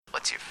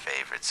What's your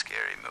favorite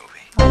scary movie?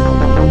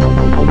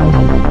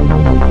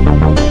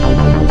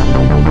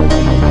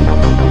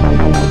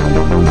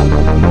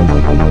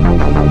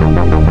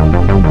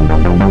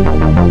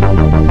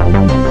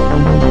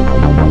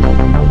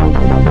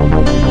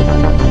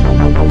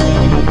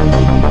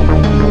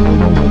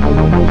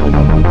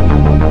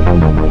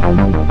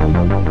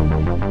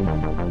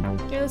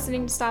 You're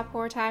listening to Stop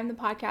Horror Time, the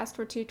podcast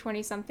where two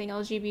 20-something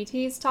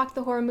LGBTs talk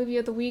the horror movie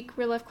of the week,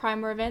 real life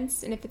crime or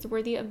events, and if it's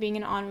worthy of being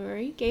an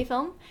honorary gay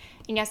film.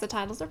 And yes, the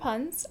titles are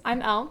puns.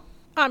 I'm Elle.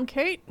 I'm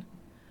Kate.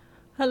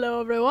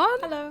 Hello, everyone.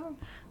 Hello.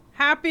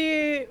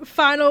 Happy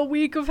final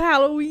week of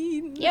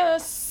Halloween.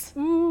 Yes.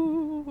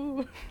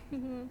 Ooh.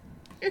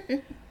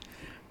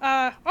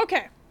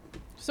 Okay.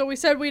 So we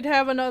said we'd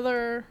have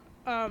another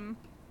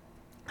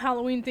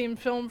Halloween-themed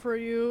film for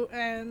you,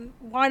 and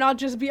why not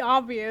just be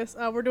obvious?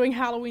 We're doing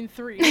Halloween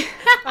 3.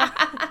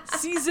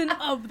 Season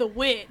of the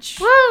Witch.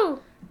 Woo!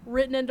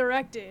 Written and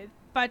directed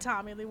by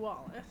Tommy Lee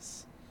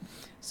Wallace.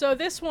 So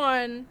this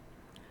one,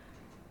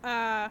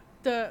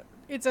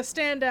 it's a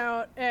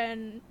standout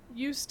and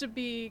used to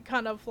be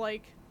kind of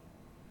like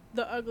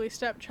the ugly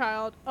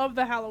stepchild of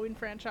the Halloween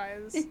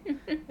franchise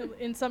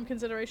in some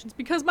considerations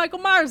because Michael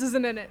Myers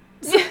isn't in it.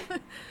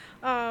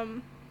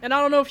 And I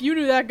don't know if you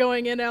knew that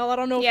going in, Elle. I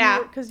don't know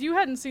if because you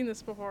hadn't seen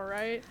this before,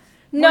 right?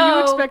 No. Were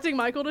you expecting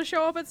Michael to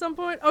show up at some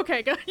point?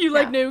 Okay, you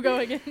knew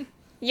going in.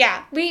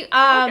 Yeah, we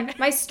Okay.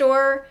 My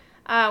store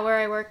where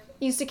I work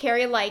used to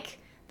carry like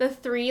the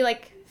 3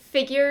 like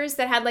figures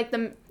that had like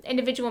the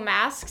individual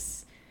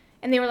masks,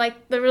 and they were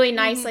like the really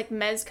nice like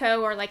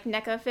Mezco or like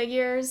NECA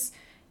figures,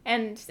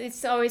 and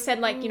it's always said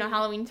like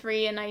Halloween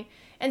 3,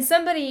 and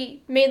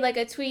somebody made like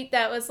a tweet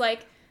that was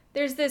like,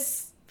 there's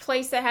this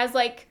place that has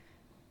like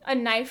a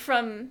knife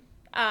from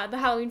the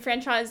Halloween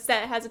franchise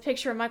that has a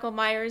picture of Michael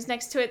Myers.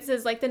 Next to it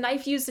says like the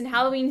knife used in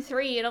Halloween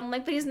 3, and I'm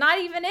like, but he's not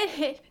even in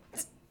it.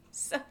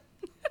 So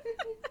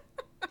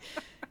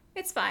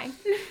it's fine.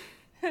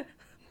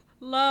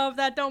 Love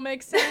that don't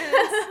make sense.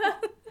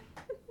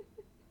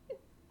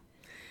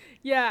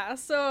 Yeah,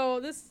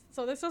 so this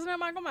doesn't have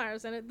Michael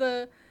Myers in it.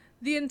 The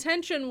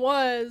intention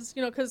was,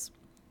 because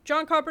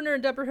John Carpenter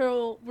and Deborah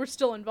Hill were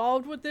still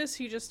involved with this.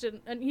 He just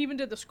didn't, and he even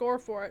did the score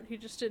for it. He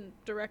just didn't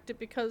direct it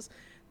because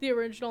the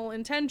original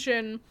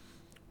intention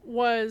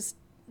was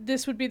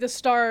this would be the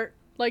start.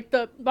 Like,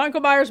 the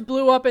Michael Myers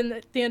blew up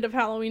in the end of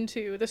Halloween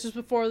 2. This was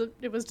before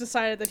it was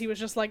decided that he was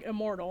just, like,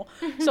 immortal.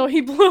 So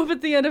he blew up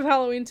at the end of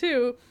Halloween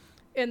 2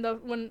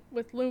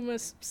 with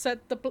Loomis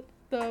set the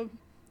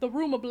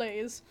room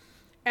ablaze.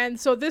 And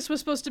so this was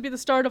supposed to be the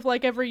start of,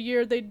 like, every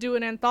year they'd do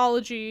an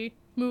anthology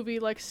movie,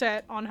 like,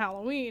 set on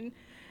Halloween.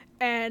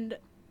 And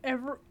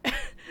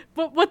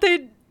but what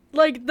they,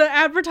 like, the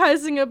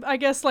advertising, I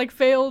guess, like,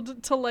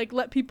 failed to, like,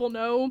 let people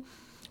know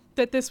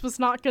that this was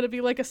not going to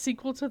be, like, a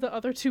sequel to the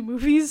other 2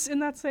 movies in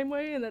that same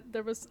way, and that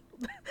there was,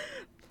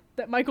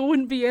 that Michael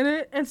wouldn't be in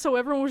it, and so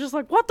everyone was just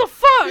like, what the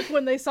fuck,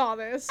 when they saw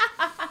this?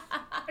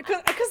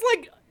 Because,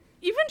 like,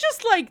 even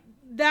just, like,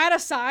 that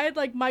aside,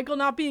 like, Michael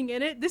not being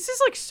in it, this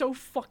is, like, so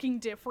fucking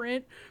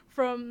different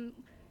from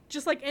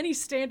just, like, any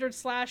standard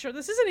slasher.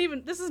 This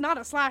is not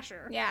a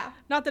slasher. Yeah.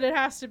 Not that it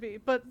has to be,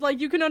 but,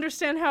 like, you can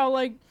understand how,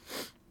 like,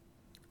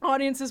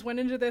 audiences went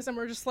into this and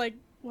were just like,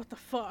 what the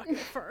fuck at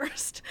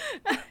first.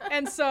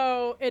 And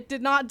so it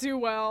did not do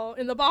well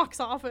in the box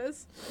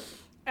office.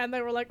 And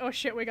they were like, oh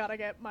shit, we gotta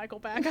get Michael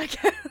back, I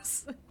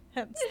guess.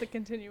 Hence the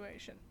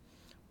continuation.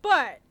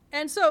 But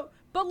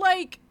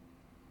like,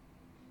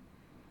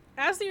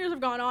 as the years have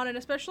gone on, and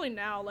especially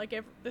now, like,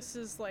 this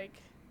is like,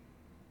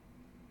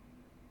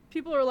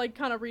 people are like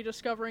kind of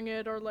rediscovering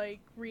it or like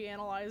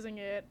reanalyzing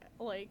it,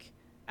 like,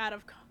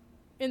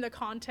 in the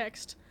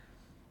context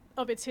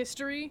of its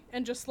history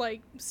and just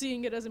like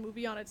seeing it as a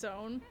movie on its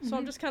own. So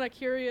I'm just kind of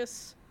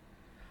curious.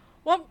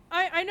 Well,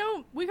 I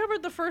know we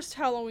covered the first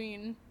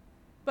Halloween,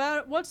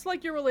 but what's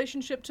like your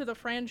relationship to the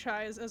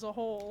franchise as a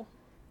whole?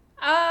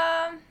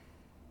 I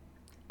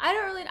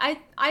don't really.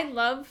 I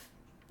love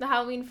the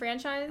Halloween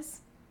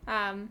franchise.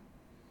 I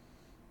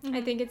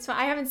think it's fun.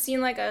 I haven't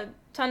seen like a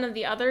ton of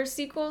the other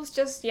sequels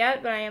just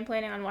yet, but I am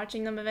planning on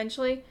watching them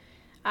eventually.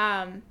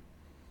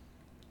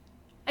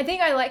 I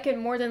think I like it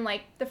more than,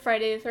 like, the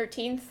Friday the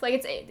 13th.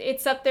 Like,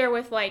 it's up there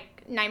with,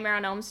 like, Nightmare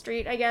on Elm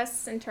Street, I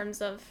guess, in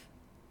terms of,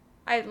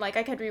 I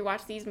could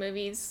rewatch these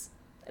movies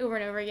over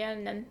and over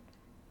again, and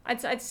I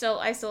still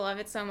love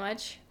it so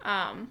much.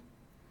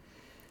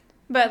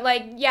 But,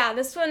 like, yeah,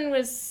 this one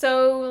was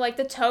so, like,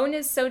 the tone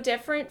is so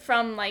different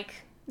from, like,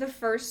 the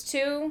first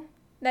 2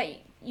 that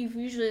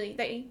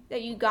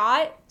that you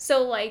got.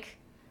 So, like,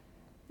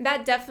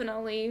 that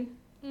definitely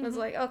was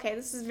like, okay,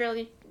 this is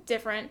really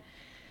different.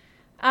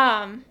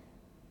 I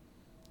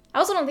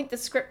also don't think the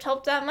script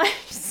helped that much.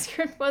 The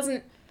script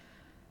wasn't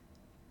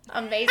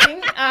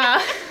amazing.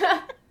 But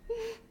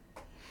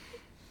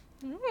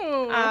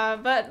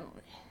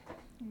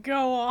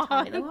go on.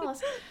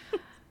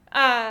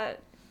 I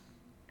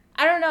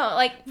don't know,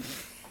 like,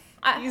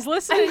 he's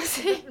listening.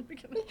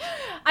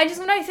 I just,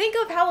 when I think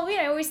of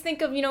Halloween, I always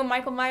think of,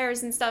 Michael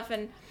Myers and stuff,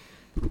 and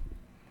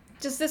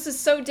just this is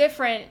so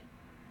different,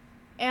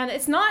 and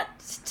it's not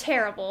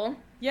terrible.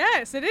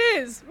 Yes, it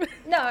is.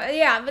 No,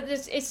 yeah, but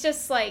it's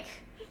just like,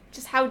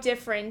 just how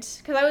different.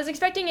 Because I was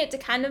expecting it to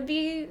kind of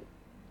be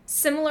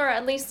similar,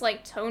 at least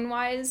like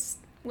tone-wise,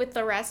 with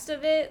the rest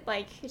of it.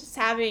 Like, just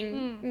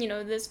having, you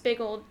know, this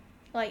big old,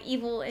 like,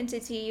 evil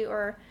entity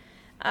or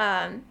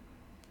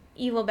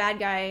evil bad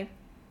guy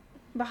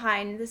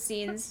behind the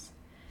scenes.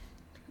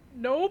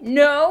 Nope.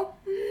 No.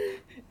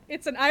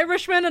 It's an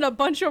Irishman and a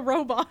bunch of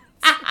robots.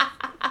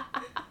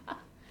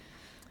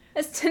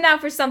 Let's turn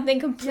out for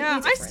something completely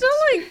different. I still,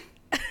 like...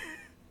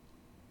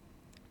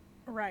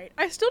 Right.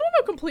 I still don't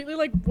know completely,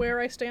 like,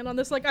 where I stand on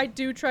this. Like, I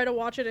do try to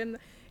watch it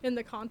in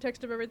the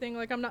context of everything.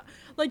 Like, I'm not...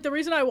 Like, the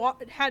reason I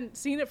hadn't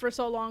seen it for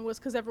so long was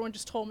because everyone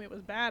just told me it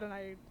was bad, and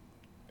I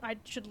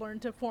should learn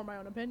to form my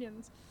own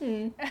opinions.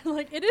 And,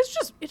 like, it's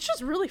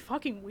just really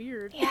fucking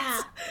weird.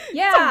 Yeah.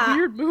 It's a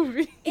weird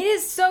movie. It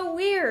is so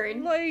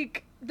weird.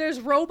 Like,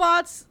 there's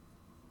robots.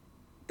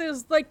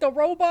 There's, like, the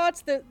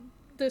robots that...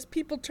 There's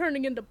people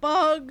turning into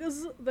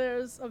bugs.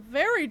 There's a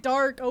very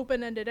dark,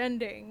 open-ended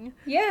ending.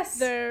 Yes.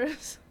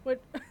 There's...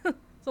 What,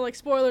 so, like,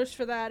 spoilers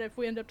for that if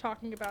we end up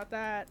talking about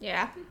that.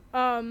 Yeah.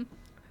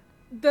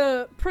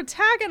 The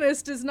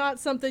protagonist is not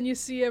something you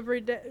see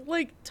every day.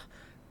 Like,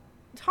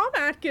 Tom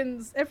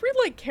Atkins, every,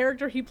 like,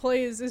 character he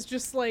plays is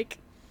just, like,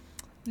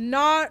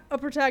 not a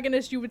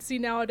protagonist you would see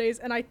nowadays,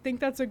 and I think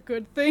that's a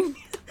good thing.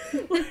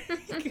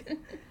 Like,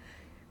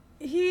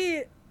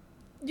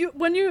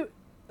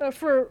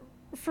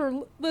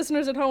 for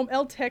listeners at home,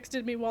 Elle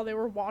texted me while they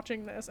were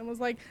watching this and was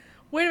like,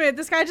 wait a minute,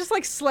 this guy just,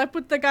 like, slept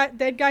with the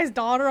dead guy's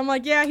daughter? I'm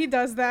like, yeah, he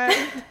does that.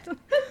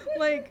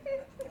 like,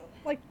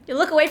 you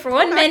look away for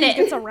 1 minute.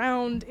 Gets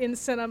around in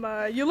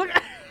cinema. You look...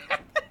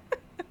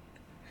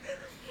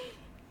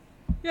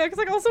 Yeah, because,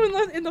 like, also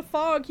in The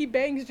Fog, he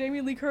bangs Jamie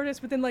Lee Curtis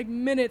within, like,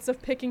 minutes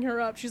of picking her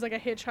up. She's, like, a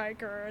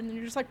hitchhiker. And then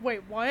you're just like, wait,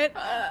 what?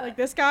 Like,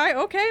 this guy?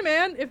 Okay,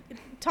 man.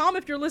 Tom,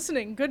 if you're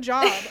listening, good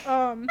job.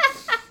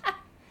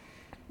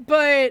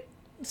 But...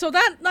 So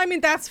that, I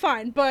mean, that's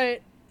fine,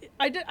 but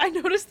I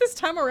noticed this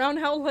time around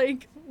how,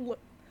 like,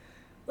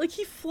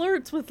 he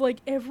flirts with, like,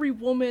 every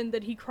woman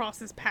that he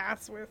crosses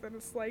paths with, and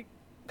it's like,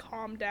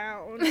 calm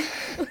down.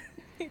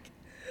 Like,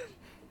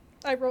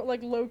 I wrote,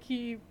 like,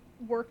 low-key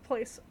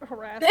workplace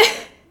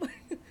harassment.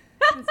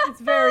 It's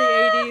very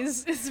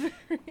 80s. It's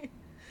very...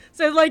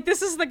 So, like,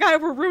 this is the guy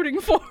we're rooting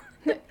for.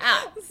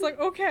 It's like,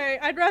 okay,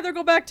 I'd rather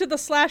go back to the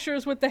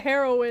slashers with the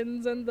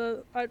heroines and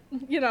the,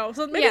 you know,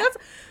 so maybe that's...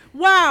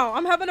 Wow,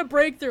 I'm having a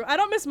breakthrough. I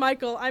don't miss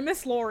Michael. I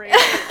miss Laurie.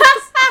 That's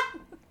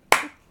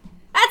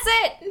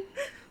it.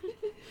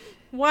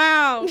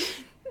 Wow.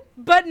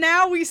 But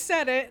now we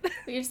said it.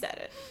 You said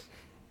it.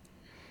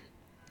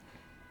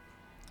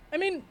 I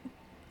mean,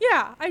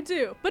 yeah, I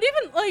do. But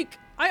even, like,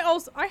 I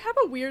have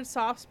a weird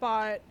soft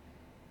spot.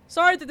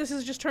 Sorry that this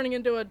is just turning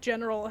into a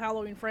general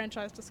Halloween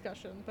franchise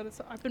discussion, but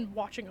I've been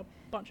watching a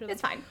bunch of them.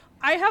 It's fine.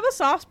 I have a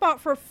soft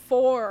spot for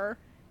 4,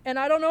 and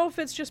I don't know if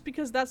it's just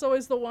because that's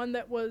always the one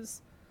that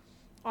was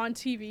on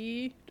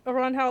TV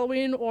around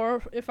Halloween,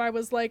 or if I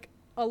was, like,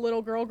 a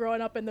little girl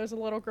growing up and there's a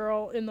little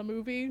girl in the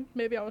movie.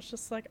 Maybe I was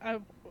just like, I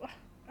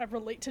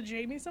relate to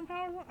Jamie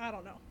somehow. I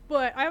don't know.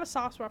 But I have a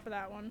soft spot for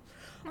that one.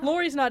 Oh.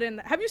 Laurie's not in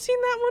that. Have you seen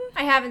that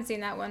one? I haven't seen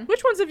that one.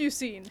 Which ones have you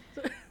seen?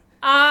 Okay.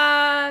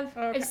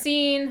 I've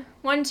seen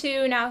 1,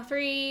 2, now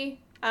 3,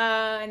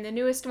 and the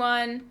newest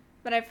one,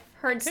 but I've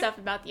heard stuff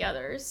about the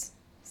others.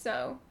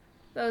 So,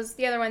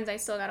 the other ones I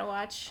still gotta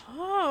watch.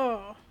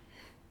 Oh.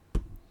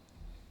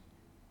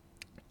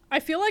 I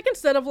feel like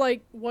instead of,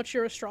 like, what's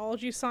your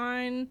astrology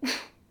sign,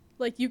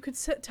 like, you could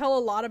tell a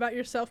lot about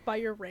yourself by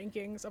your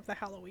rankings of the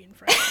Halloween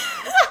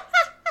franchise.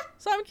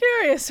 So I'm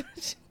curious.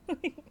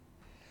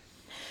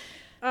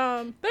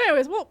 But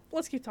anyways, well,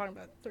 let's keep talking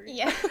about 3.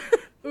 Yeah.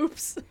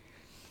 Oops.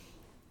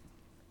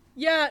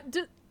 Yeah,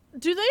 do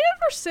they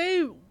ever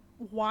say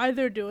why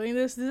they're doing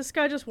this? Does this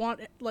guy just want,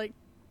 like,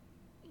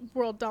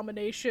 world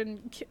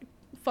domination?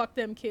 Fuck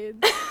them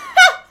kids.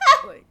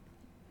 Like,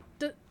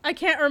 I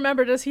can't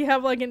remember. Does he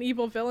have, like, an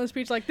evil villain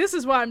speech like, this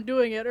is why I'm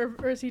doing it?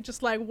 Or is he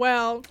just like,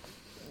 well,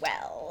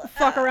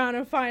 fuck around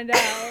and find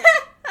out?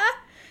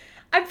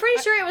 I'm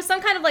pretty sure it was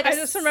some kind of, like, I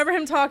just remember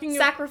him talking...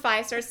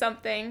 sacrifice or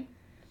something.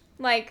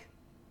 Like...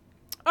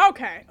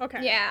 Okay.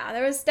 Yeah,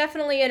 there was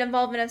definitely an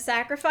involvement of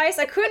sacrifice.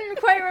 I couldn't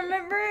quite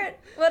remember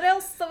what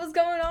else that was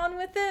going on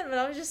with it, but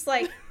I was just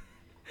like,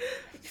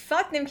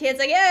 fuck them kids,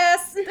 I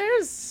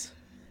guess.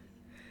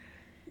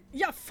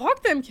 Yeah,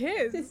 fuck them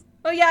kids.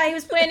 Oh yeah, he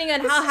was planning on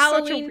how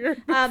Halloween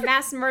mass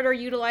mass murder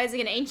utilizing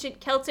an ancient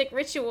Celtic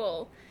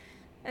ritual.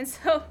 And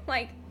so,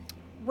 like...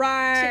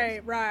 Right.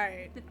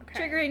 The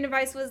triggering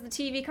device was the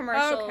TV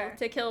commercial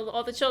to kill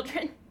all the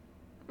children.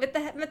 With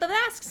the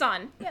masks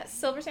on. Yes,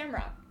 Silver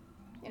Shamrock.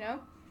 You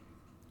know?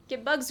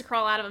 Get bugs to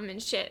crawl out of them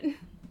and shit.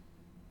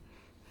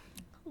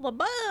 The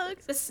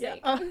bugs! The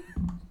snake. Yeah,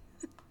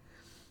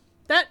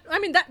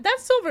 that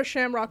Silver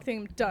Shamrock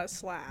theme does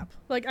slap.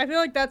 Like, I feel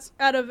like that's,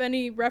 out of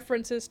any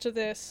references to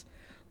this,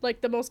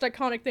 like, the most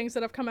iconic things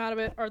that have come out of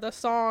it are the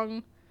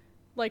song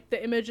like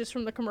the images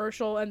from the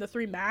commercial and the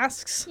three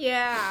masks.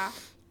 Yeah.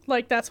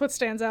 Like that's what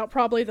stands out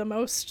probably the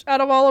most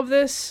out of all of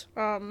this.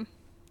 'Cause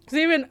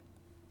even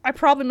I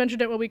probably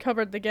mentioned it when we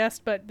covered the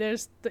guest, but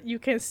you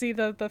can see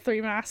the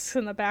three masks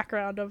in the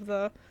background of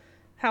the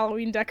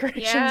Halloween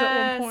decorations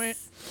at one point.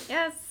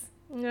 Yes.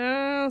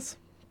 Yes.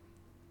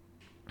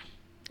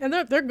 And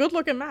they're good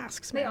looking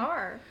masks, man. They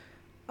are.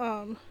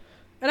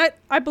 And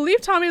I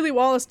believe Tommy Lee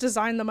Wallace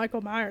designed the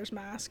Michael Myers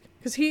mask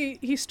because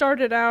he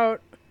started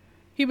out,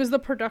 he was the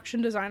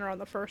production designer on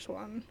the first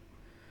one,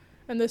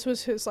 and this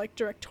was his like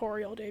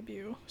directorial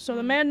debut. So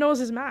the man knows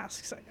his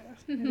masks, I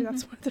guess. Maybe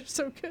that's why they're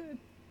so good.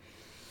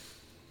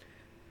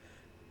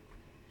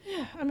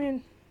 Yeah, I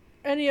mean,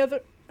 any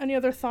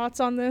other thoughts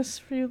on this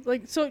for you?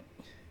 Like, so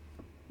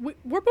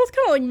we're both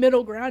kind of like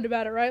middle ground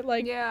about it, right?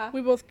 Like, Yeah.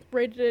 we both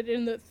rated it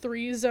in the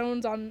 3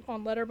 zones on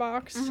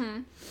Letterboxd. Mm-hmm.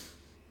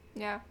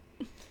 Yeah.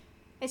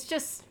 It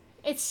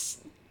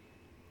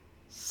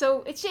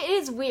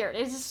is weird.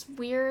 It's just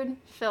weird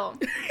film.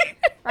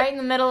 Right in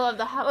the middle of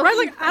the Halloween. Right,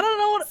 like, I don't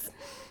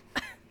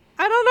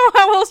know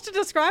how else to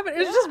describe it.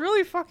 It's just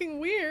really fucking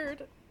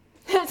weird.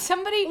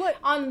 Somebody Look,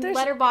 on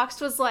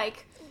Letterboxd was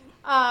like,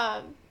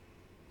 I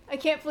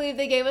can't believe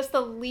they gave us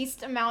the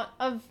least amount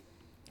of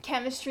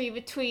chemistry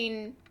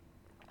between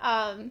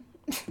Oh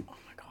my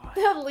god.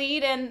 the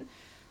lead and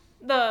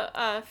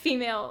the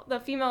female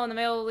and the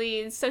male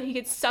leads, so he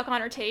could suck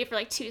on her titty for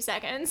like 2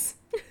 seconds.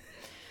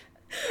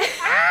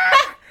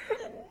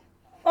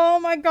 Oh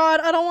my god,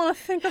 I don't want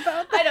to think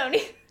about that. I don't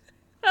even.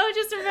 I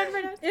just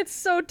remembered it. It's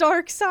so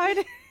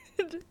dark-sided.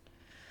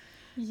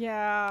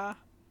 Yeah.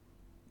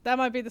 That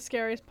might be the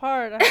scariest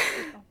part. Oh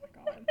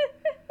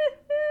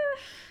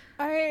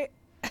my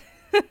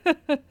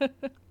god.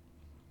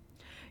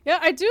 Yeah,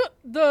 I do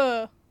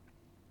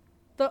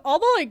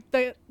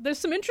there's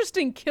some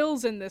interesting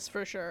kills in this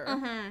for sure.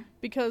 Mm-hmm.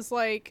 Because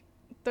like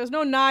there's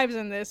no knives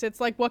in this. It's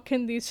like, what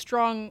can these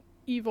strong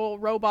evil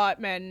robot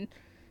men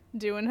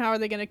do, and how are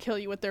they going to kill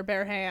you with their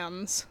bare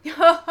hands?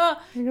 Because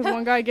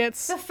one guy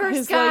gets The first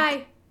his,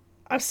 guy.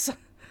 Like,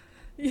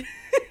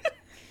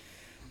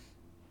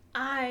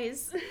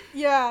 Eyes.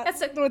 yeah,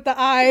 That's with the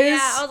eyes.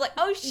 Yeah, I was like,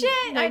 oh shit!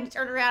 I Like-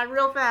 turned around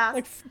real fast.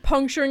 Like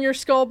puncturing your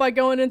skull by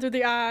going in through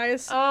the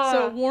eyes. Oh.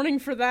 So warning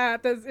for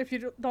that. That's if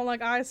you don't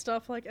like eye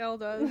stuff like Elle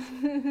does.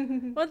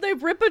 But they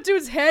rip a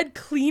dude's head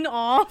clean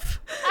off.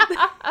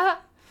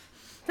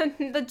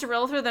 the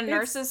drill through the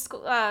nurse's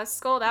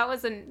skull. That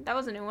was a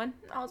new one.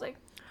 I was like,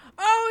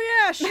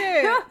 Oh yeah,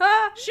 shit.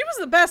 She was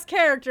the best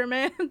character,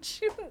 man.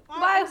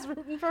 I was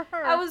rooting for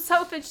her. I was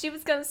hoping she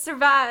was gonna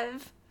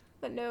survive,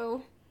 but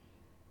no.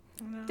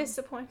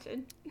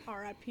 Disappointed.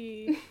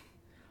 R.I.P.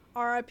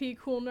 R.I.P.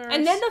 Cool nurse.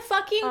 And then the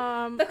fucking the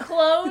Um,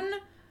 clone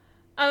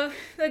of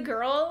the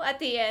girl at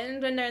the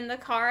end when they're in the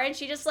car, and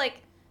she just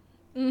like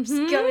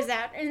just goes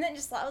out, and then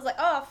just I was like,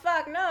 oh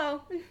fuck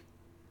no,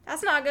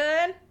 that's not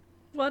good,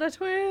 What a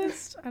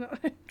twist. I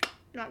don't.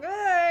 not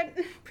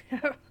good.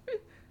 Yeah.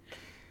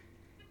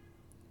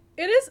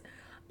 It is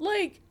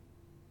like,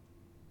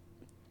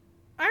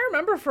 I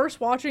remember first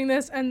watching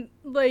this and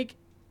like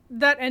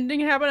that ending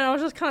happened, and I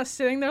was just kind of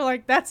sitting there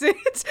like, that's it.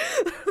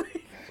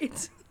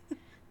 It's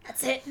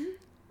That's it.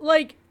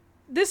 like,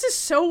 this is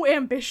so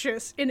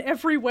ambitious in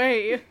every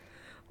way.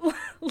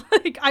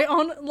 Like I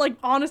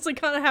honestly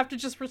kind of have to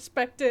just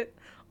respect it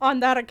on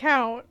that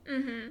account,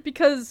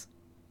 because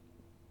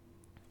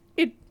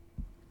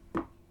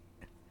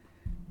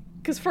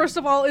first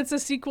of all, it's a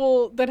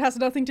sequel that has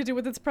nothing to do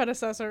with its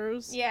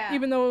predecessors. Yeah.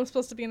 Even though it was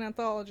supposed to be an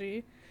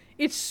anthology.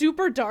 It's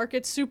super dark.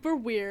 It's super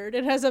weird.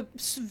 It has a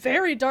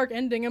very dark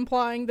ending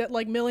implying that,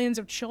 like, millions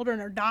of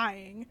children are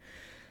dying.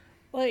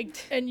 Like,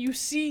 and you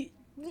see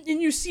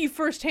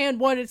firsthand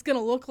what it's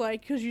gonna look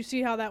like because you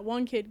see how that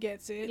one kid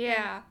gets it.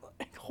 Yeah.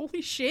 Like,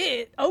 holy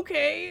shit.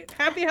 Okay.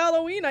 Happy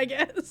Halloween, I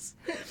guess.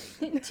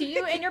 To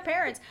you and your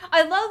parents.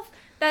 I love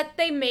that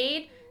they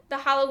made the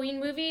Halloween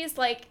movies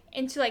like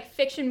into like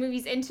fiction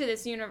movies into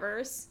this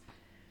universe.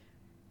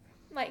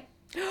 Like,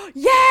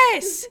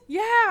 Yes!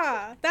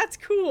 Yeah! That's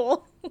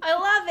cool. I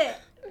love it.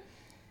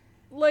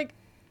 Like,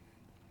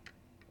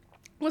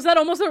 was that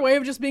almost their way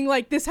of just being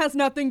like, this has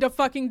nothing to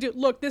fucking do?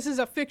 Look, this is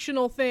a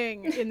fictional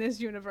thing in this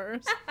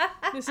universe.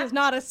 This is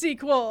not a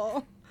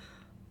sequel.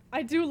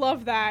 I do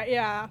love that,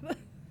 yeah.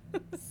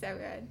 So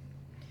good.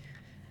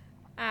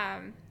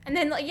 And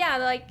then like, yeah,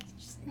 like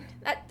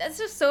that's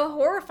just so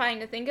horrifying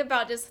to think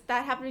about, just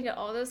that happening to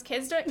all those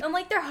kids and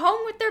like they're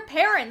home with their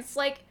parents,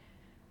 like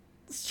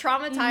it's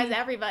traumatize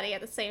everybody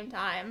at the same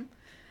time.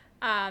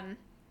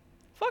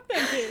 Fuck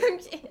them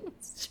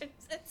kids.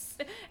 it's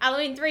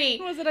Halloween 3.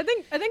 What was it? I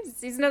think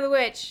Season of the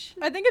Witch.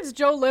 it's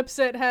Joe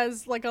Lipsett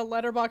has like a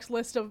letterbox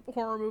list of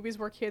horror movies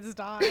where kids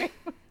die.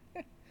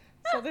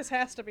 So this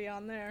has to be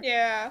on there.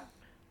 Yeah.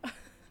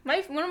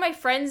 One of my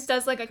friends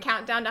does like a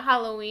countdown to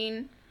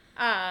Halloween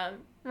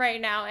right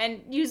now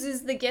and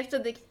uses the gift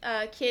of the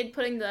kid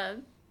putting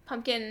the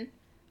pumpkin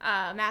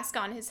mask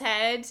on his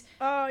head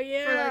Oh for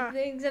yeah. like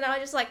things, and I was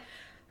just like,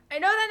 I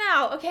know that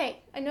now. Okay,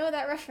 I know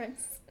that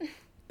reference.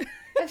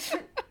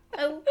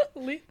 Oh,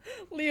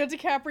 Leo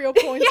DiCaprio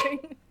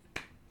pointing.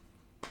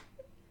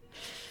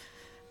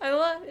 I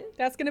love it.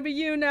 That's gonna be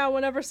you now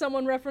whenever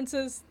someone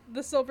references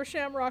the Silver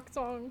Shamrock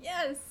song.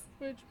 Yes.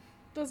 Which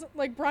doesn't,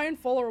 like, Brian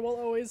Fuller will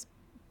always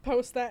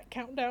post that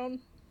countdown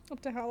up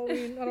to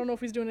Halloween. I don't know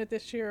if he's doing it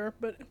this year,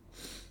 but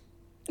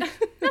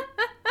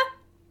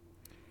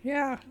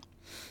yeah.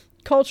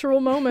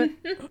 Cultural moment.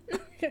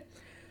 Okay.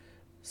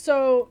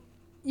 So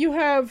you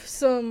have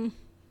some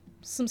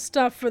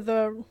stuff for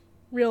the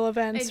real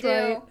events, I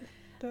do.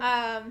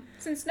 right?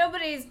 Since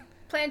nobody's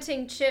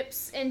planting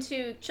chips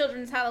into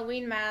children's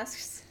Halloween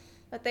masks,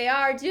 but they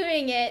are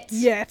doing it.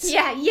 Yet.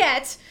 Yeah,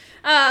 yet.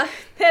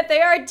 That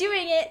they are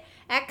doing it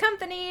at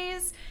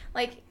companies.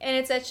 Like, and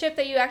it's a chip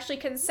that you actually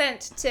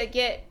consent to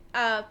get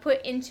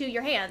put into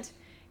your hand.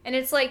 And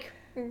it's like...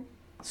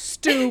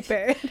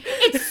 Stupid.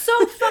 It's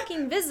so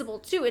fucking visible,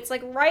 too. It's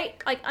like right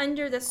like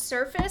under the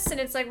surface, and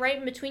it's like right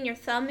in between your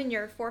thumb and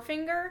your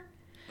forefinger.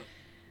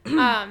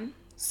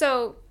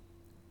 So,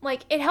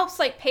 like, it helps,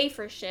 like, pay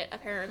for shit,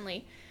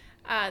 apparently.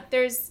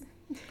 There's...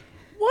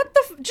 What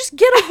the just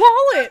get a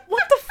wallet.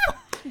 What the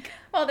fuck?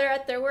 While they're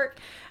at their work.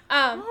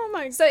 Oh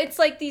my... So it's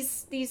like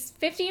these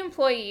 50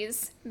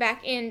 employees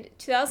back in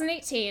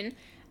 2018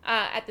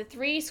 at the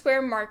 3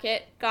 Square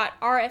Market got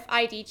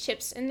RFID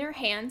chips in their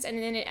hands, and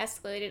then it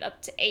escalated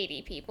up to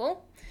 80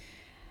 people.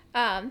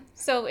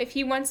 So if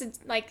he wants,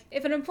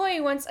 if an employee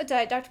wants a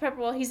Diet Dr.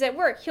 Pepper while he's at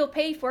work, he'll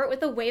pay for it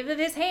with a wave of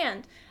his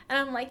hand. And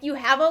I'm like, you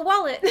have a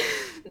wallet.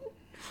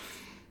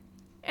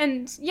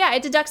 And yeah,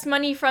 it deducts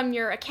money from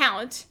your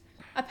account,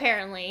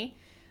 apparently.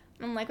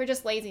 I'm like, we're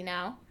just lazy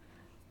now.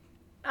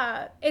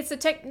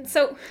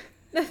 So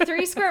the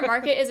 3 Square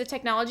Market is a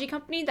technology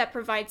company that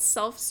provides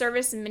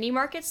self-service mini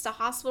markets to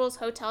hospitals,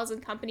 hotels,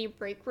 and company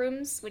break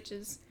rooms, which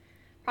is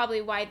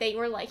probably why they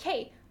were like,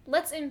 hey,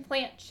 let's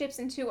implant chips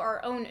into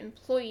our own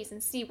employees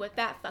and see what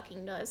that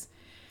fucking does.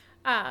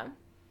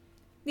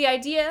 The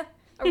idea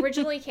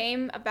originally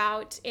came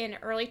about in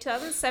early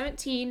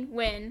 2017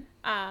 when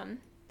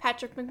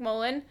Patrick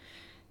McMullen,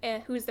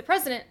 who's the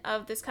president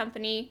of this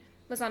company,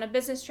 was on a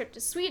business trip to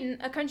Sweden,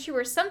 a country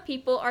where some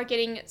people are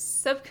getting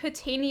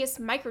subcutaneous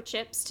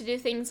microchips to do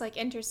things like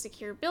enter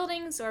secure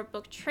buildings or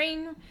book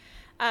train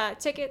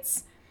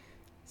tickets.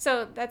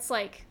 So that's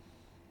like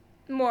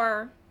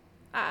more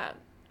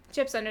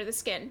chips under the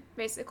skin,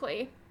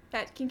 basically,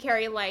 that can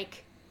carry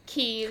like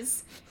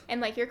keys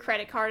and like your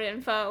credit card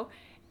info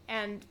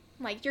and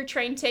like your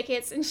train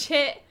tickets and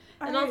shit.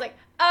 And I was like,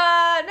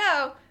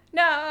 no.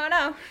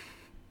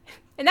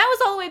 And that was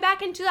all the way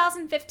back in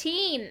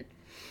 2015.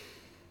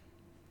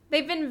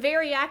 They've been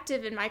very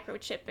active in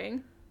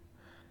microchipping,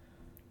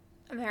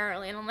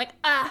 apparently. And I'm like,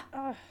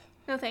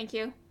 no thank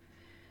you.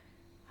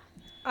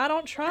 I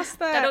don't trust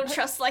that. I don't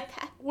trust like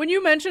that. When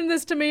you mentioned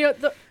this to me,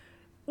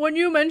 when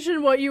you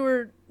mentioned what you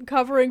were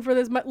covering for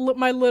this,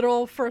 my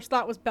literal first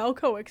thought was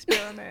Belko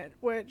experiment,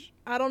 which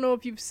I don't know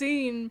if you've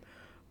seen,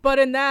 but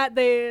in that,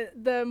 the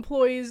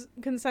employees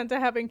consent to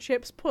having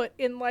chips put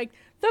in, like,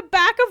 the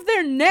back of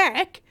their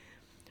neck.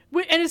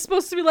 And it's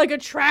supposed to be like a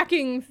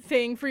tracking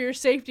thing for your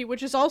safety,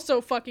 which is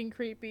also fucking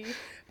creepy.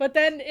 But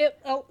then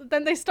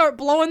then they start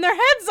blowing their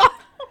heads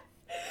off.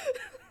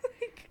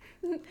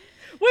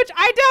 Which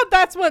I doubt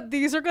that's what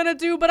these are gonna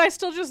do, but I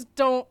still just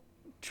don't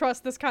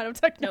trust this kind of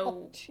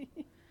technology.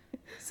 No.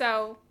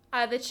 So,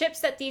 the chips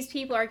that these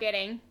people are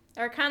getting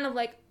are kind of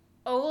like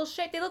oval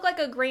shaped. They look like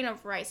a grain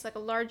of rice, like a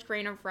large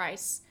grain of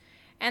rice.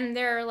 And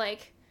they're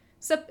like...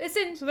 So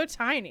they're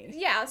tiny.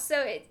 Yeah,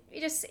 so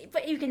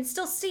but you can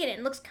still see it, and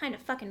it looks kind of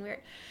fucking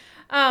weird.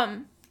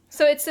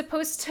 So it's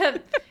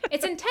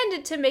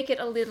intended to make it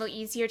a little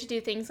easier to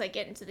do things like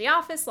get into the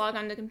office, log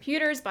on to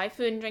computers, buy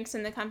food and drinks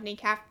in the company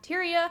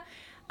cafeteria.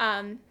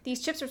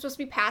 These chips are supposed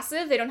to be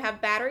passive, they don't have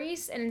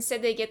batteries, and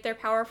instead they get their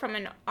power from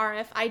an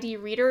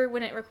RFID reader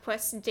when it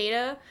requests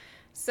data.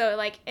 So,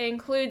 like, it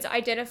includes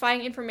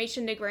identifying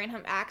information to grant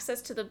him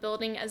access to the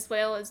building as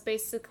well as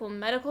basic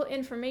medical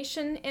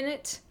information in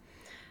it.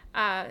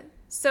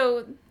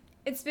 So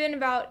it's been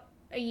about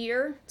a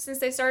year since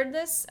they started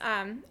this,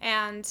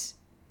 and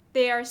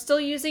they are still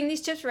using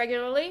these chips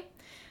regularly.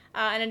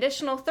 An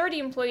additional 30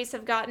 employees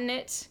have gotten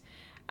it,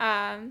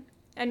 and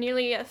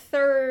nearly a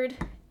third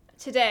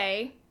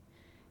today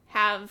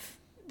have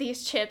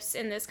these chips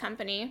in this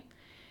company.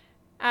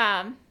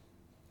 You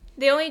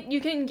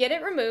can get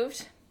it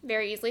removed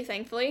very easily,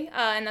 thankfully,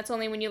 and that's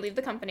only when you leave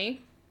the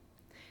company.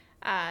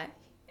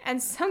 And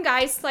some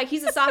guys, like,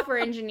 he's a software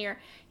engineer.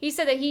 He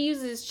said that he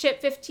uses chip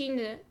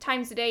 15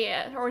 times a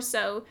day or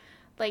so,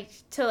 like,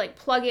 to, like,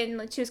 plug in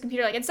like, to his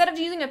computer. Like, instead of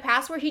using a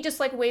password, he just,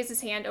 like, waves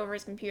his hand over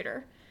his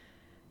computer.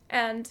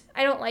 And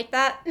I don't like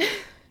that.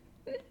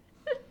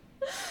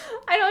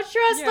 I don't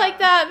trust like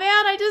that,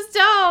 man. I just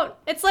don't.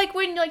 It's like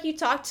when, like, you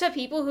talk to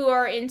people who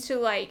are into,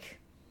 like,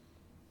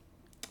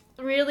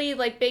 really,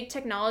 like, big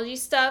technology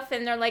stuff,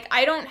 and they're like,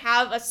 I don't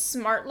have a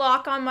smart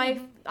lock on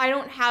my... I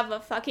don't have a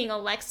fucking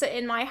Alexa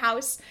in my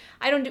house.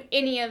 I don't do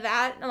any of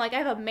that. And, like, I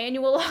have a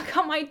manual lock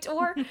on my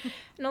door.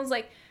 And I was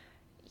like,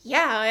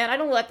 yeah, and I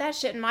don't let that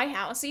shit in my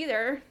house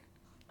either.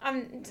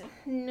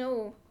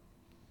 No.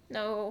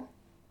 No.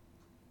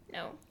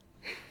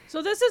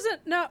 So this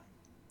isn't no.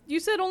 You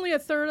said only a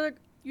third of.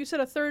 You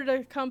said a third of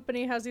the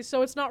company has these,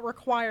 so it's not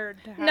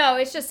required to have. No,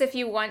 it's just if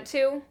you want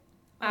to.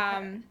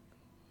 Okay.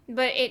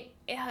 But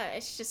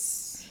it's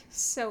just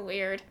so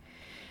weird.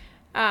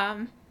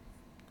 I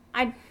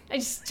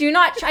just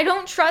I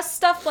don't trust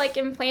stuff like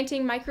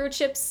implanting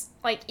microchips,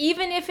 like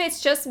even if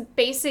it's just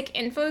basic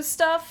info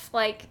stuff,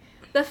 like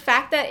the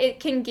fact that it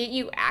can get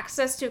you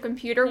access to a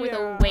computer with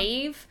a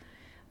wave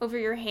over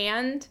your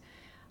hand,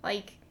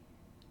 like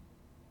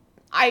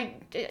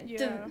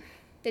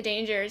the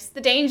dangers,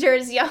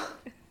 yo.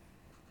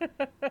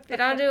 I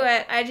don't do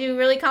it. I do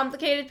really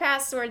complicated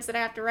passwords that I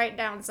have to write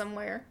down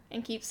somewhere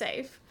and keep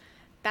safe.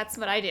 That's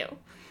what I do.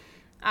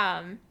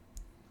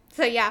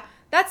 So yeah,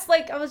 that's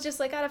like, I was just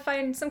like, gotta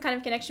find some kind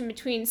of connection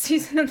between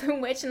Season of the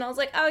Witch, and I was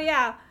like, oh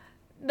yeah,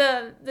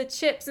 the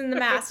chips and the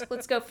mask.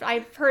 Let's go.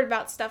 I've heard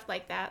about stuff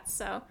like that,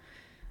 so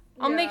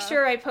I'll make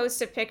sure I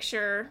post a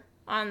picture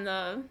on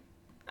the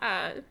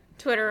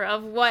Twitter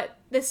of what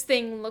this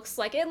thing looks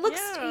like. It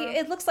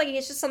looks like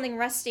it's just something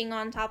resting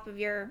on top of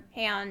your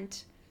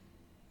hand,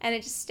 and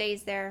it just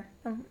stays there.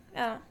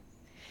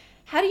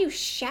 How do you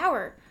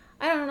shower?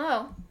 I don't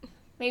know.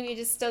 Maybe it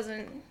just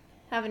doesn't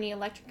have any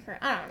electric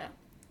current. I don't know.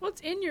 Well,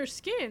 it's in your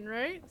skin,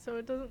 right? So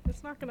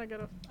it's not gonna get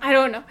a... I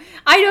don't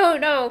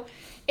know.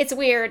 It's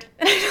weird.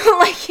 I don't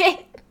like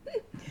it.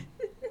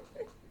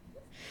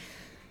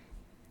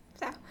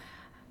 So.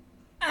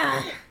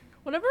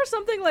 Whenever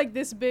something like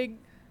this big,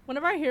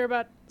 whenever I hear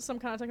about some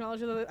kind of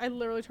technology, I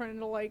literally turn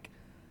into like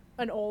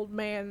an old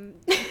man.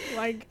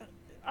 Like,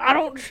 I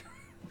don't...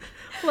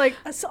 Like,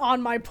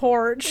 on my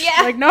porch.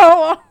 Yeah. Like,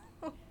 no.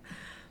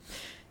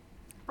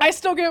 I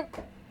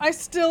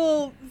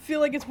still feel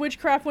like it's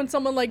witchcraft when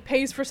someone like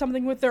pays for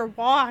something with their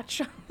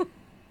watch. I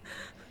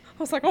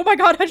was like, oh my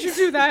god, how'd you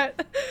do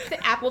that?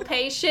 The Apple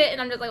Pay shit,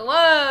 and I'm just like,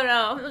 whoa,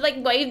 no.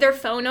 Like, wave their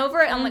phone over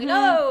it. I'm like,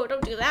 no,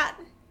 don't do that.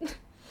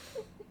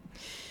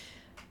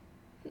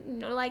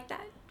 No, like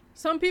that.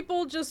 Some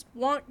people just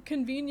want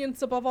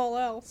convenience above all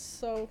else,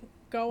 so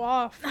go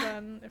off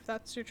then, if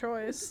that's your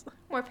choice.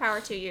 More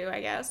power to you,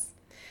 I guess.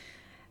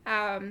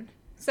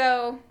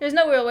 So, there's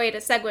no real way to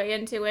segue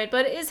into it,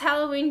 but is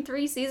Halloween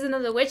 3 Season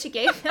of the Witch a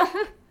gay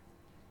film?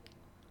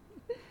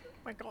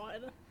 My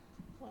god.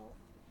 Well,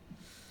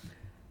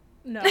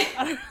 no.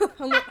 I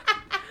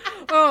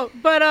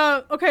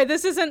don't okay,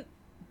 this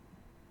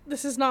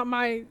is not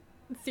my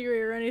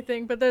theory or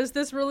anything, but there's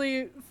this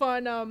really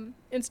fun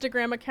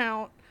Instagram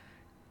account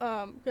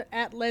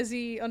at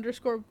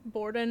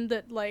Leslie_Borden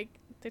that like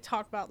they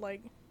talk about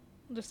like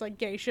just like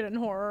gay shit and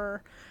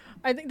horror.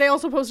 I think they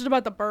also posted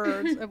about the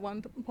birds at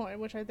one point,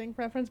 which I think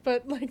referenced,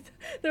 but like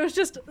there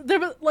was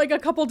like a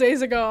couple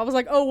days ago, I was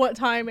like, oh, what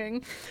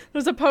timing.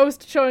 There's a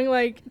post showing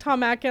like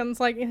Tom Atkins,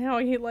 like, you know,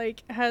 he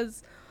like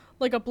has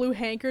like a blue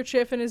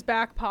handkerchief in his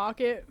back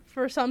pocket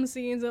for some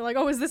scenes, and like,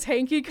 oh, is this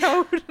hanky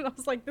code? And I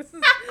was like,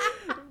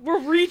 we're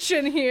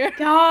reaching here.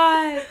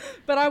 God.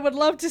 But I would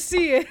love to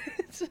see it.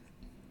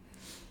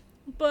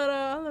 But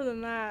other than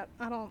that,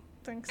 I don't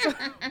think so.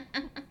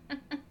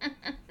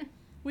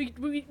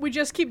 We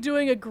just keep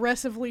doing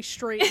aggressively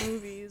straight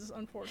movies,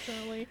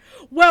 unfortunately.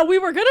 Well, we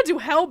were gonna do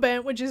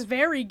Hellbent, which is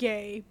very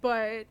gay,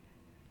 but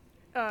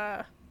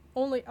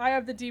only I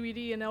have the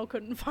DVD and Elle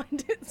couldn't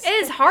find it. So. It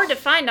is hard to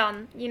find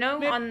on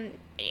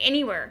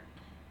anywhere.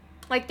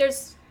 Like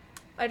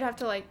I'd have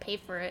to like pay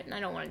for it, and I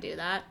don't want to do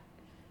that.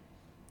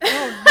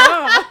 Oh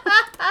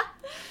no!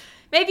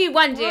 Maybe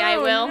one day I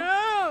will.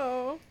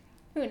 No.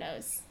 Who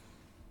knows?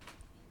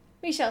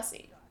 We shall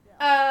see.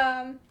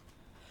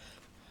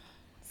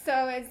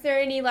 So, is there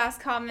any last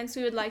comments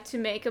we would like to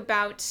make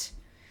about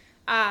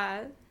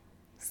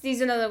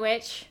Season of the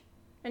Witch?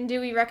 And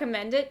do we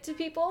recommend it to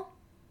people?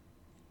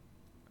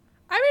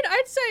 I mean,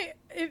 I'd say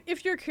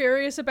if you're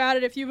curious about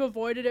it, if you've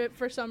avoided it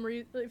for some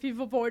reason, if you've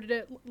avoided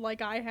it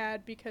like I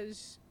had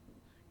because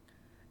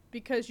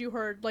you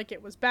heard like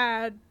it was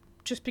bad,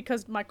 just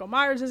because Michael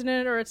Myers isn't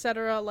in it or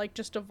etc., like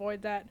just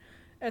avoid that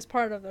as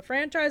part of the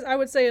franchise. I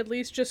would say at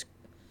least just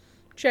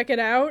check it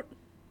out,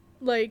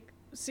 like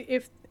see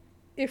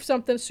if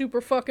something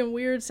super fucking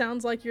weird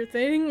sounds like your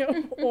thing,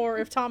 or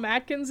if Tom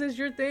Atkins is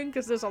your thing,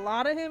 because there's a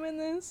lot of him in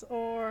this,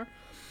 or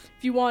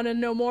if you want to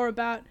know more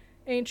about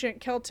ancient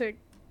Celtic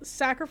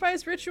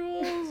sacrifice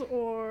rituals,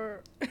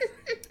 or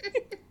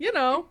you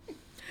know,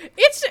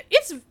 it's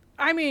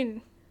I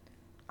mean,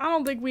 I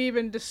don't think we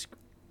even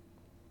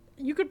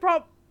you could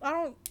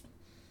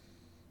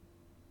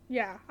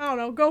yeah, I don't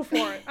know, go for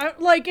it.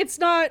 It's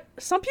not,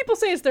 some people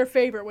say it's their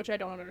favorite, which I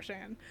don't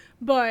understand,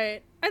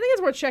 but I think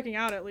it's worth checking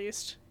out at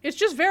least. It's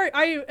just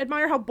I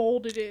admire how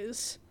bold it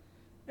is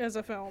as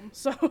a film,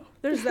 so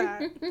there's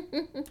that.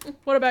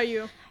 What about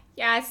you?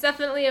 Yeah, it's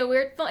definitely a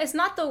weird film. It's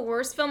not the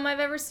worst film I've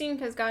ever seen,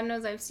 because God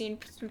knows I've seen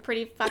some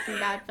pretty fucking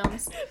bad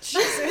films.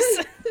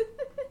 Jesus.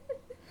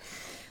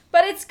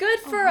 But it's good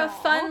for a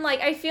fun, like,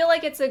 I feel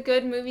like it's a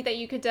good movie that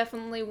you could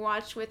definitely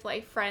watch with,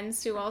 like,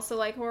 friends who also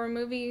like horror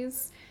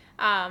movies.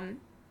 And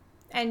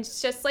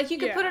it's just, like, you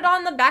could put it on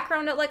in the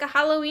background at, like, a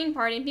Halloween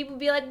party, and people would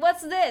be like,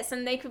 what's this?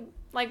 And they could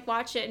like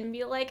watch it and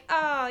be like,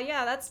 oh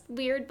yeah, that's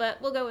weird,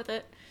 but we'll go with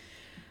it.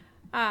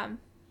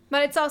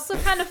 But it's also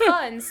kind of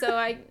fun, so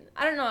I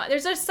don't know.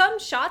 There's just some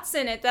shots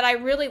in it that I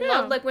really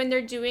love, like when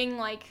they're doing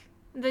like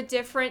the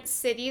different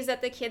cities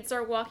that the kids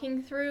are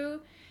walking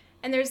through,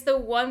 and there's the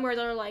one where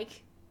they're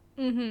like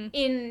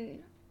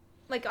in,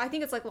 like I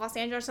think it's like Los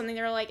Angeles or something.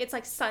 They're like it's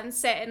like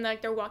sunset and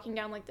like they're walking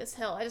down like this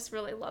hill. I just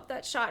really love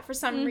that shot for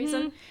some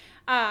reason.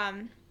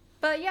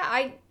 But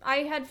yeah, I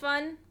had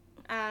fun,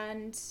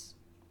 and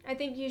I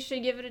think you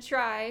should give it a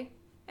try,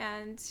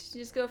 and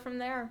just go from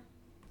there.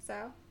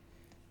 So.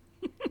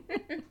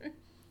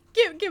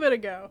 Give it a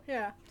go,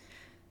 yeah.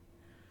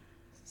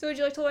 So would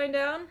you like to wind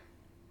down?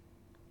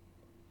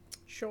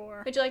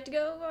 Sure. Would you like to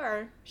go,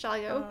 or shall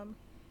I go?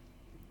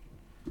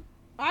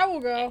 I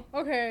will go.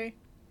 Okay.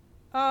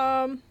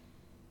 God.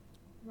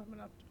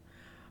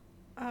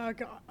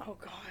 Oh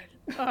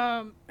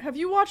God. Have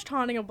you watched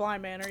Haunting of Bly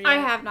Manor yet? I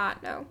have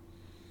not. No.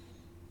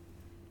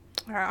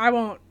 All right, I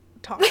won't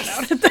talk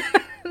about it then.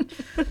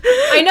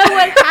 I know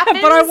what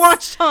happens. But I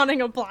watched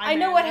Haunting of Bly Manor. I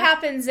know what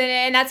happens in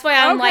it, and that's why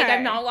I'm like, Okay.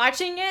 I'm not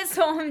watching it,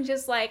 so I'm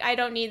just like, I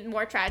don't need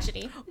more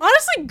tragedy.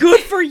 Honestly, good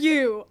for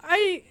you.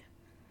 Right?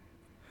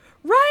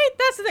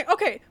 That's the thing.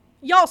 Okay,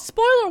 y'all,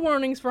 spoiler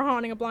warnings for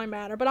Haunting of Bly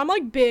Manor, but I'm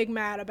like big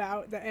mad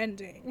about the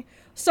ending.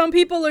 Some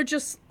people are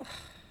just...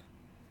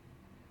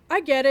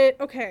 I get it.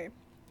 Okay.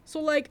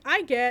 So like,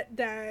 I get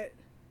that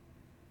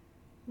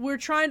we're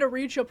trying to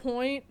reach a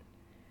point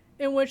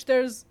in which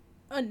there's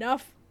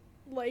enough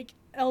like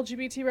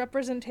LGBT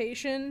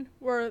representation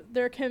where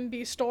there can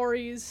be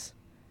stories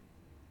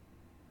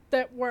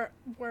that were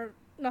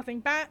nothing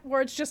bad,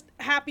 where it's just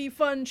happy,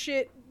 fun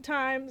shit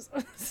times.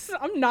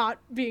 I'm not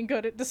being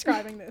good at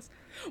describing this.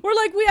 Where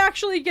like we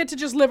actually get to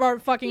just live our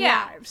fucking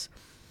lives.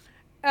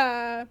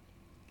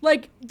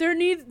 Like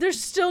there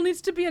still needs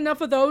to be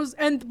enough of those,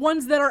 and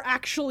ones that are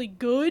actually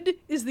good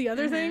is the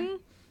other thing.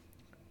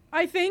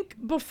 I think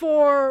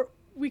before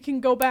we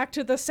can go back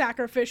to the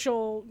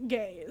sacrificial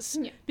gays.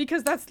 Yeah.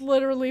 Because that's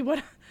literally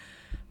what...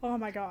 Oh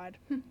my God.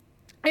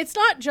 It's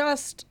not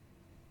just...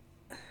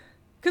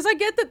 Because I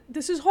get that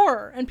this is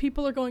horror and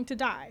people are going to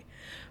die.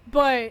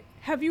 But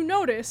have you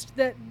noticed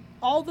that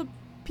all the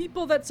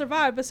people that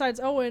survive besides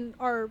Owen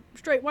are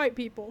straight white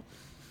people?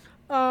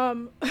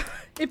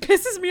 It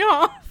pisses me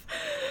off.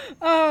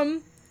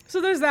 So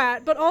there's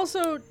that. But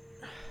also,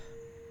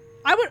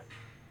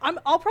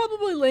 I'll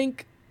probably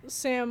link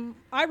Sam,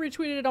 I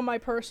retweeted it on my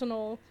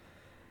personal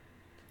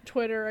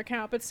Twitter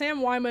account, but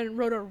Sam Wyman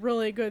wrote a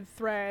really good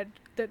thread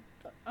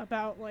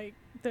about like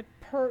it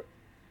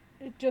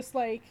just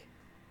like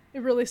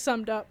it really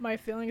summed up my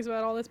feelings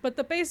about all this. But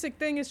the basic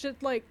thing is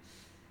just like,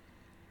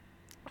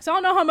 so I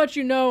don't know how much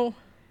you know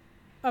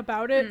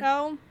about it,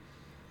 Elle.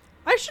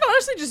 I should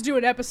honestly just do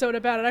an episode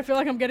about it. I feel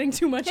like I'm getting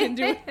too much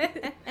into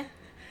it.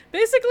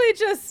 Basically,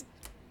 just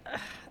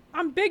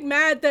I'm big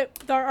mad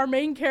that our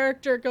main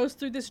character goes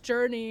through this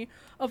journey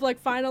of like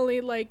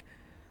finally like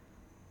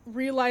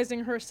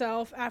realizing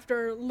herself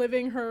after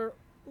living her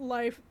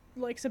life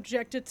like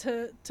subjected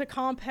to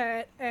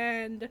compet,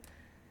 and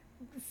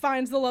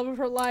finds the love of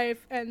her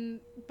life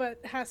but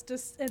has to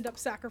end up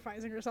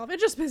sacrificing herself. It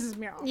just pisses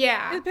me off.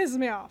 Yeah. It pisses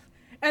me off.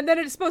 And then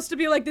it's supposed to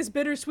be like this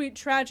bittersweet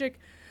tragic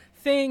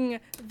thing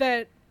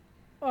that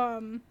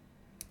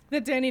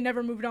Danny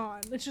never moved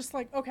on. It's just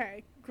like,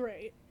 okay,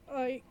 great.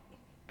 Like,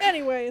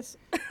 anyways,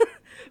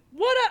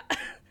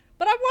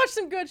 but I've watched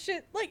some good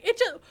shit. Like, it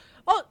just,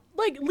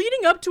 like,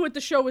 leading up to it,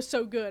 the show was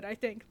so good, I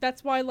think.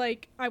 That's why,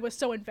 like, I was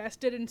so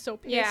invested and so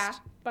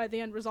pissed by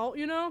the end result,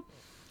 you know?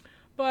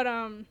 But,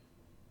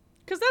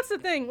 because that's the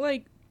thing,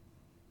 like,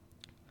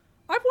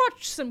 I've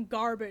watched some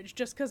garbage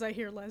just because I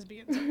hear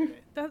lesbians in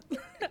it.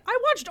 I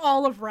watched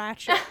all of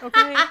Ratchet,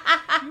 okay?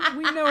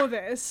 We know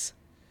this.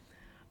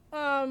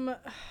 I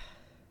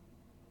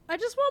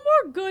just want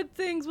more good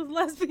things with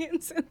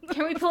lesbians in them.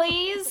 Can we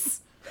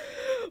please?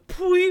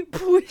 Please.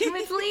 Can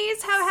we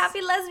please have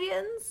happy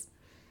lesbians?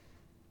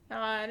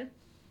 God.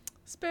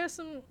 Spare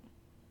some...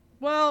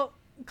 Well,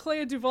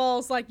 Clea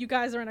Duvall's like, you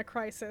guys are in a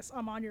crisis.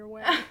 I'm on your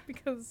way.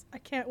 Because I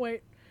can't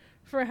wait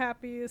for a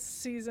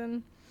happiest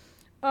season.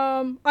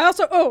 I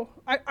also...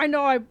 I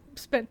know I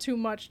spent too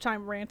much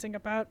time ranting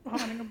about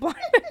Haunting of Bly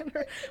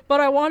Manor.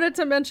 But I wanted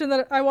to mention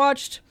that I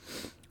watched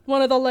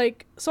one of the,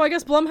 like... So I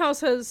guess Blumhouse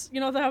has...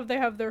 You know, they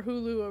have their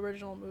Hulu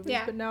original movies.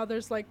 Yeah. But now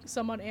there's, like,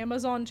 some on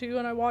Amazon, too.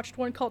 And I watched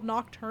one called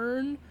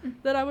Nocturne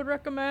that I would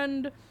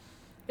recommend.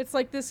 It's,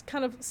 like, this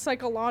kind of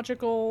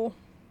psychological,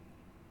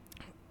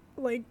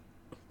 like,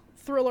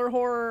 thriller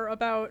horror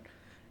about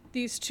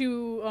these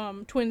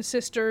two twin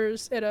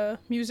sisters at a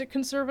music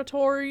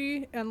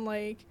conservatory. And,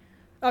 like,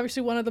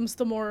 obviously one of them's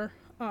the more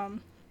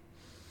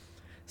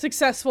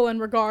successful and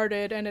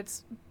regarded. And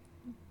it's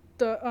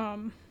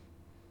the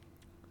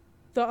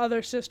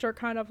other sister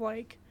kind of,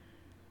 like,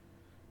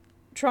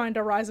 trying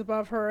to rise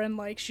above her, and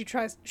like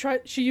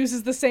she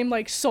uses the same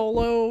like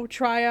solo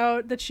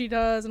tryout that she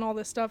does and all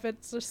this stuff.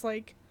 It's just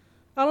like,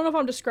 I don't know if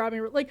I'm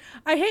describing it. Like,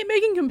 I hate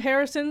making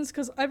comparisons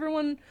because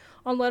everyone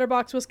on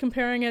Letterboxd was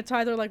comparing it to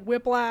either like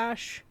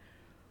Whiplash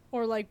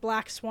or like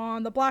Black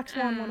Swan. The Black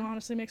Swan one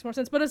honestly makes more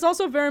sense, but it's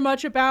also very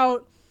much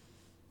about,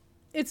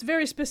 it's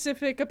very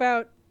specific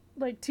about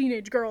like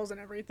teenage girls and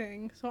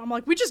everything. So I'm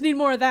like, we just need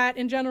more of that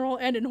in general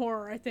and in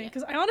horror, I think.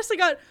 Because I honestly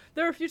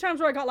there were a few times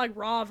where I got like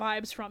raw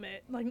vibes from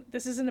it. Like,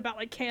 this isn't about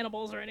like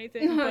cannibals or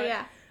anything.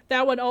 But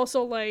that one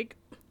also, like,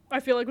 I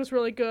feel like was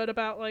really good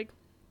about like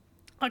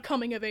a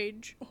coming of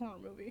age horror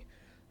movie.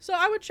 So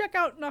I would check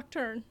out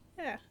Nocturne.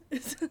 Yeah.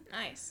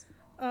 Nice.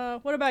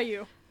 What about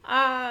you?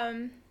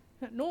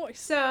 Noise.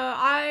 So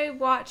I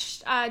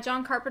watched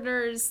John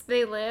Carpenter's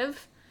They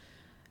Live.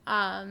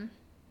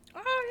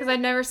 Because I'd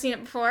never seen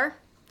it before.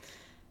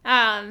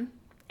 And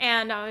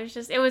I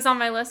was it was on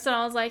my list, and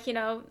I was like,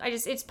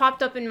 it's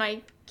popped up in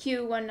my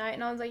queue one night,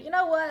 and I was like, you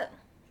know what?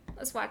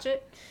 Let's watch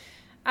it.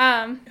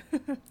 And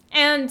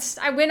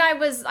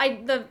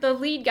the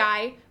lead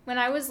guy, when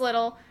I was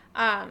little,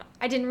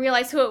 I didn't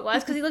realize who it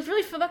was because he looked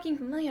really fucking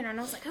familiar, and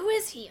I was like, who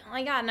is he? Oh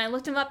my god. And I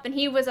looked him up, and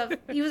he was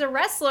a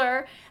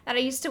wrestler that I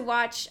used to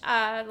watch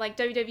like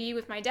WWE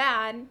with my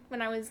dad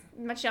when I was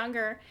much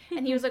younger,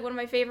 and he was like one of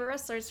my favorite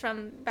wrestlers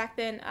from back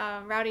then.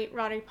 Roddy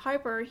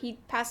Piper. He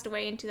passed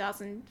away in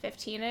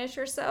 2015ish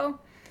or so,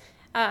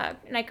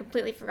 and I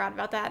completely forgot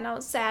about that, and I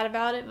was sad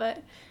about it,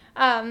 but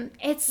I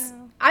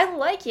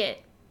like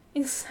it.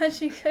 It's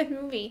such a good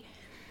movie.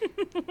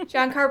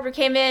 John Carpenter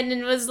came in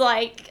and was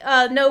like,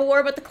 no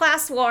war but the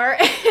class war.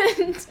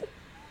 And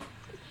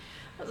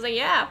I was like,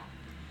 yeah.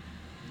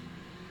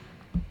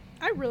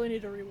 I really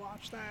need to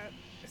rewatch that.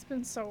 It's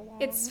been so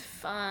long. It's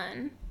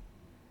fun.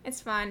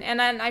 And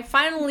then I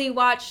finally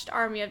watched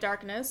Army of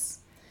Darkness.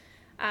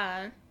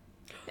 In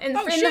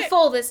the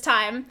full this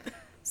time.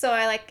 So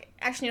I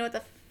actually know what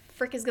the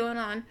frick is going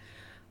on.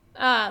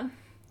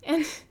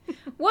 And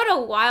what a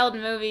wild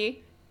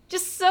movie.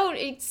 It's so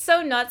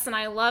nuts, and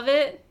I love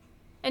it.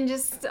 And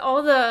just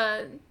all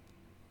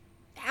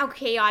how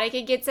chaotic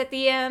it gets at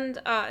the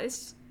end.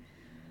 It's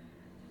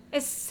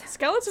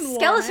Skeleton War.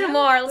 Skeleton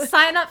War. Let's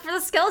sign up for the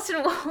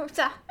Skeleton War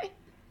time.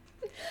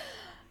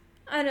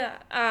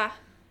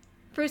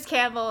 Bruce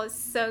Campbell is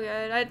so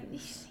good.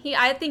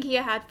 I think he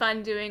had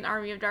fun doing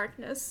Army of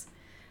Darkness,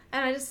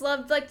 and I just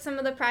loved some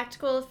of the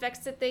practical effects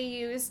that they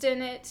used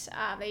in it.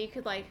 That you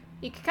could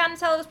kind of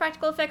tell it was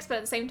practical effects, but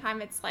at the same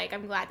time, it's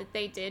I'm glad that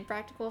they did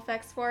practical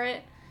effects for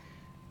it.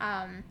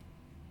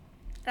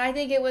 And I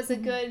think it was a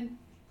good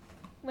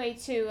way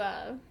to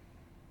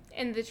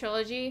end the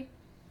trilogy,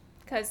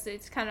 because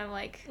it's kind of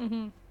I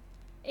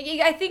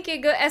think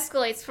it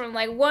escalates from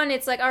 1,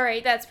 it's all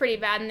right, that's pretty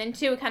bad, and then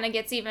 2 kind of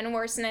gets even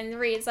worse, and then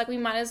 3, it's we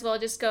might as well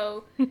just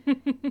go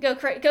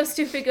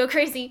stupid, go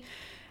crazy,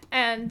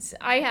 and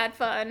I had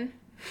fun.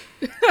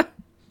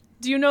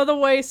 Do you know the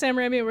way Sam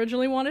Raimi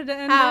originally wanted to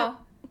end How?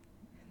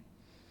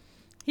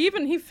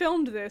 it? He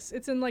filmed this.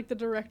 It's in the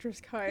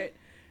director's cut.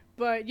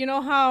 But you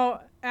know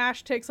how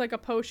Ash takes a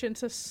potion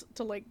to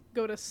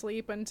go to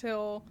sleep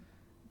until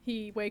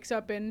he wakes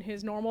up in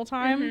his normal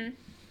time? Mm-hmm.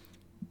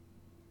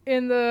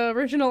 In the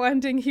original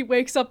ending, he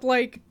wakes up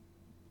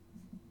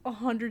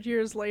 100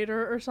 years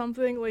later or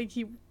something.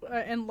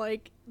 And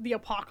the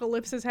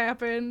apocalypse has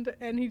happened,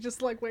 and he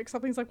just wakes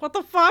up and he's like, what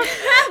the fuck?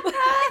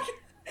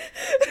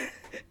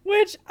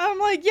 Which I'm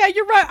yeah,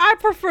 you're right. I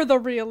prefer the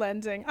real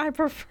ending. I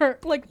prefer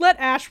let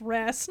Ash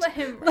rest. Let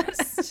him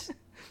rest.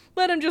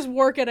 Let him just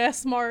work at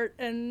S-Mart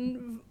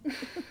and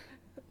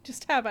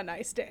just have a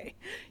nice day.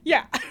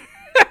 Yeah.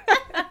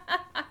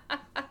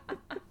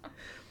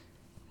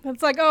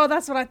 It's oh,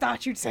 that's what I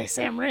thought you'd say,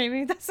 Sam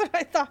Raimi. That's what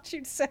I thought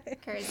you'd say.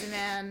 Crazy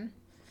man.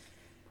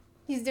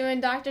 He's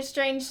doing Doctor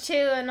Strange too,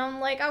 and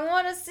I'm I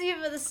want to see it,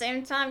 but at the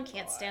same time,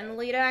 can't stand the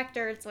lead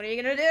actor. It's what are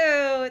you gonna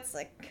do? It's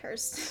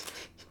cursed.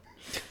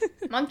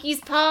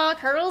 Monkey's paw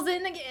curls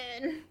in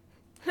again.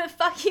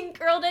 Fucking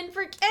curled in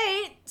for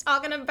Kate,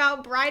 talking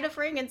about Bride of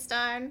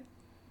Frankenstein.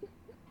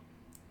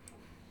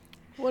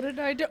 What did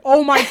I do?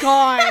 Oh my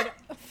god.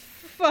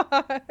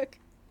 Fuck.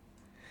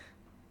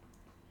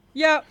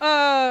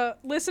 Yeah,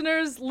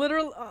 listeners,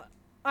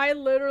 I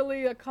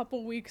literally a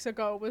couple weeks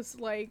ago was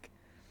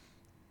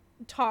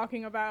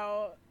talking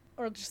about,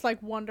 or just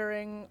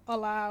wondering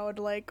aloud,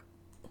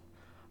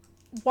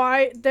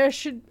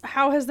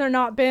 how has there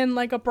not been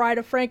a Bride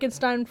of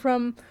Frankenstein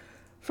from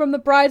the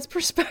bride's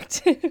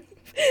perspective?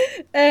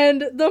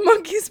 And the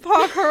monkey's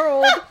paw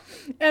curled,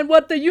 and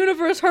what the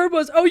universe heard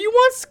was, oh, you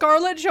want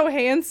Scarlett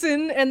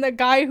Johansson and the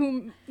guy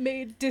who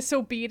made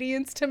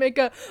Disobedience to make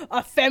a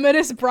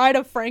feminist Bride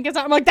of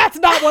Frankenstein? I'm that's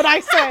not what I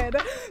said.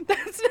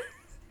 That's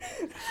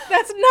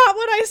not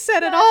what I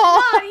said at all.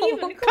 Not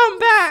even close. Come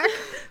back.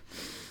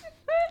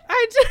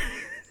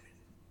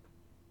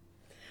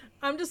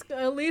 I'm just,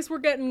 at least we're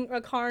getting a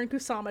Karen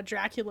Kusama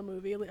Dracula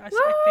movie. I think that's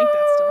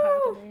still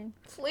happening.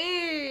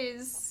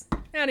 Please.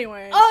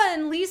 Anyway. Oh,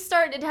 and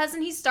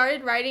hasn't he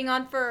started writing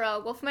on for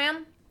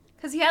Wolfman?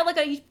 Because he had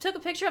he took a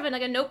picture of it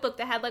in a notebook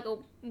that had a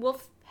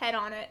wolf head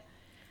on it.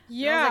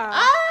 Yeah.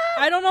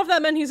 I don't know if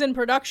that meant he's in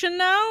production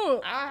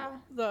now.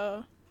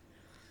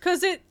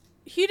 Because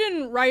he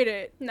didn't write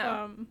it.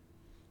 No.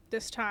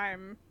 This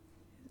time.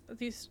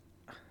 These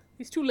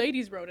these two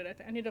ladies wrote it.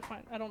 I need to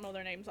find. I don't know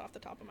their names off the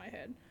top of my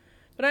head,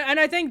 but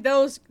I think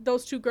those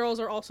two girls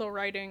are also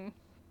writing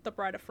the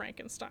Bride of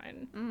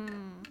Frankenstein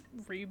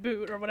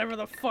reboot or whatever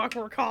the fuck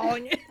we're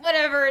calling it.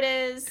 Whatever it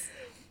is.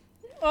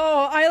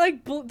 Oh, I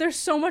like. There's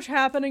so much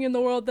happening in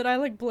the world that I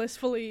like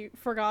blissfully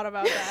forgot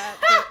about that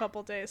for a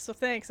couple days. So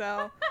thanks,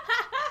 Al.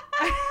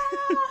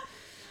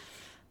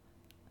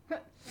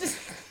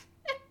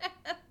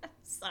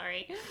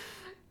 Sorry.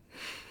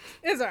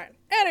 It's alright.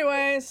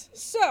 Anyways,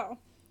 so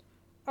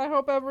I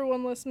hope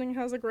everyone listening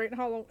has a great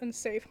and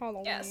safe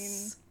Halloween.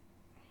 Yes.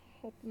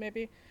 Hope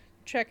maybe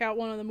check out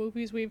one of the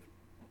movies we've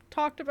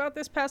talked about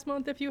this past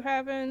month if you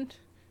haven't.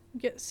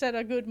 Set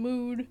a good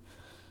mood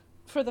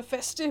for the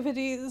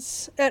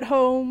festivities at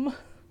home.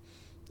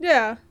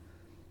 Yeah.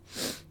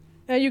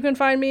 And you can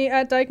find me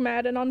at Dyke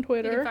Madden on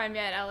Twitter. You can find me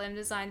at LM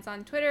Designs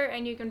on Twitter,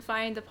 and you can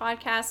find the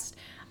podcast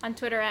on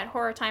Twitter at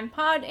Horror Time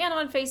Pod and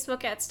on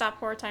Facebook at Stop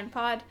Horror Time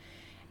Pod.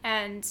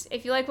 And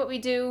if you like what we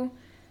do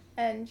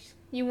and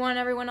you want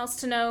everyone else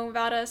to know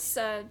about us,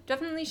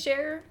 definitely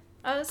share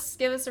us,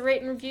 give us a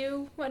rate and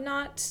review,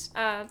 whatnot,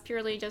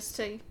 purely just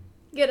to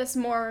get us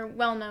more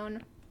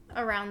well-known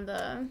around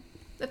the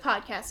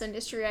podcast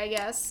industry, I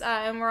guess.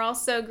 And we're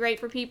also great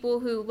for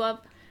people who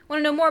want to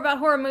know more about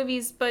horror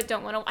movies but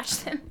don't want to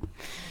watch them.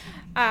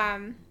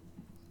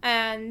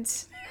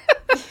 And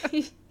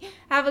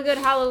have a good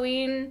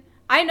Halloween.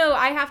 I know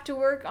I have to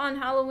work on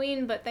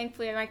Halloween, but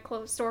thankfully my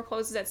store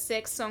closes at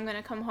 6, so I'm going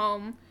to come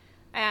home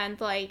and,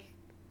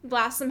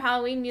 blast some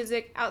Halloween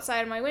music outside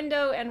of my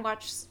window and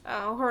watch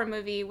a horror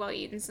movie while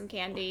eating some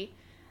candy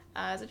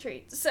as a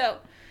treat. So,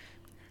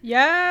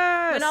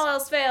 yes! when all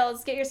else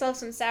fails, get yourself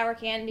some sour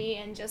candy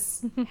and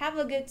just have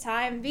a good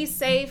time. Be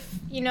safe.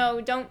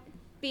 Don't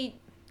be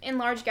in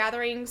large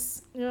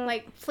gatherings. Yeah.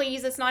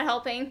 Please, it's not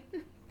helping.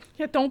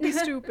 Yeah, don't be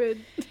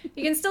stupid.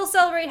 You can still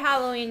celebrate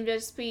Halloween,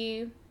 just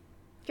be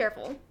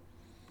careful.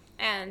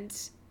 And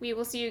we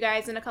will see you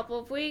guys in a couple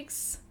of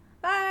weeks.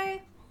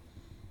 Bye!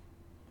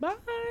 Bye!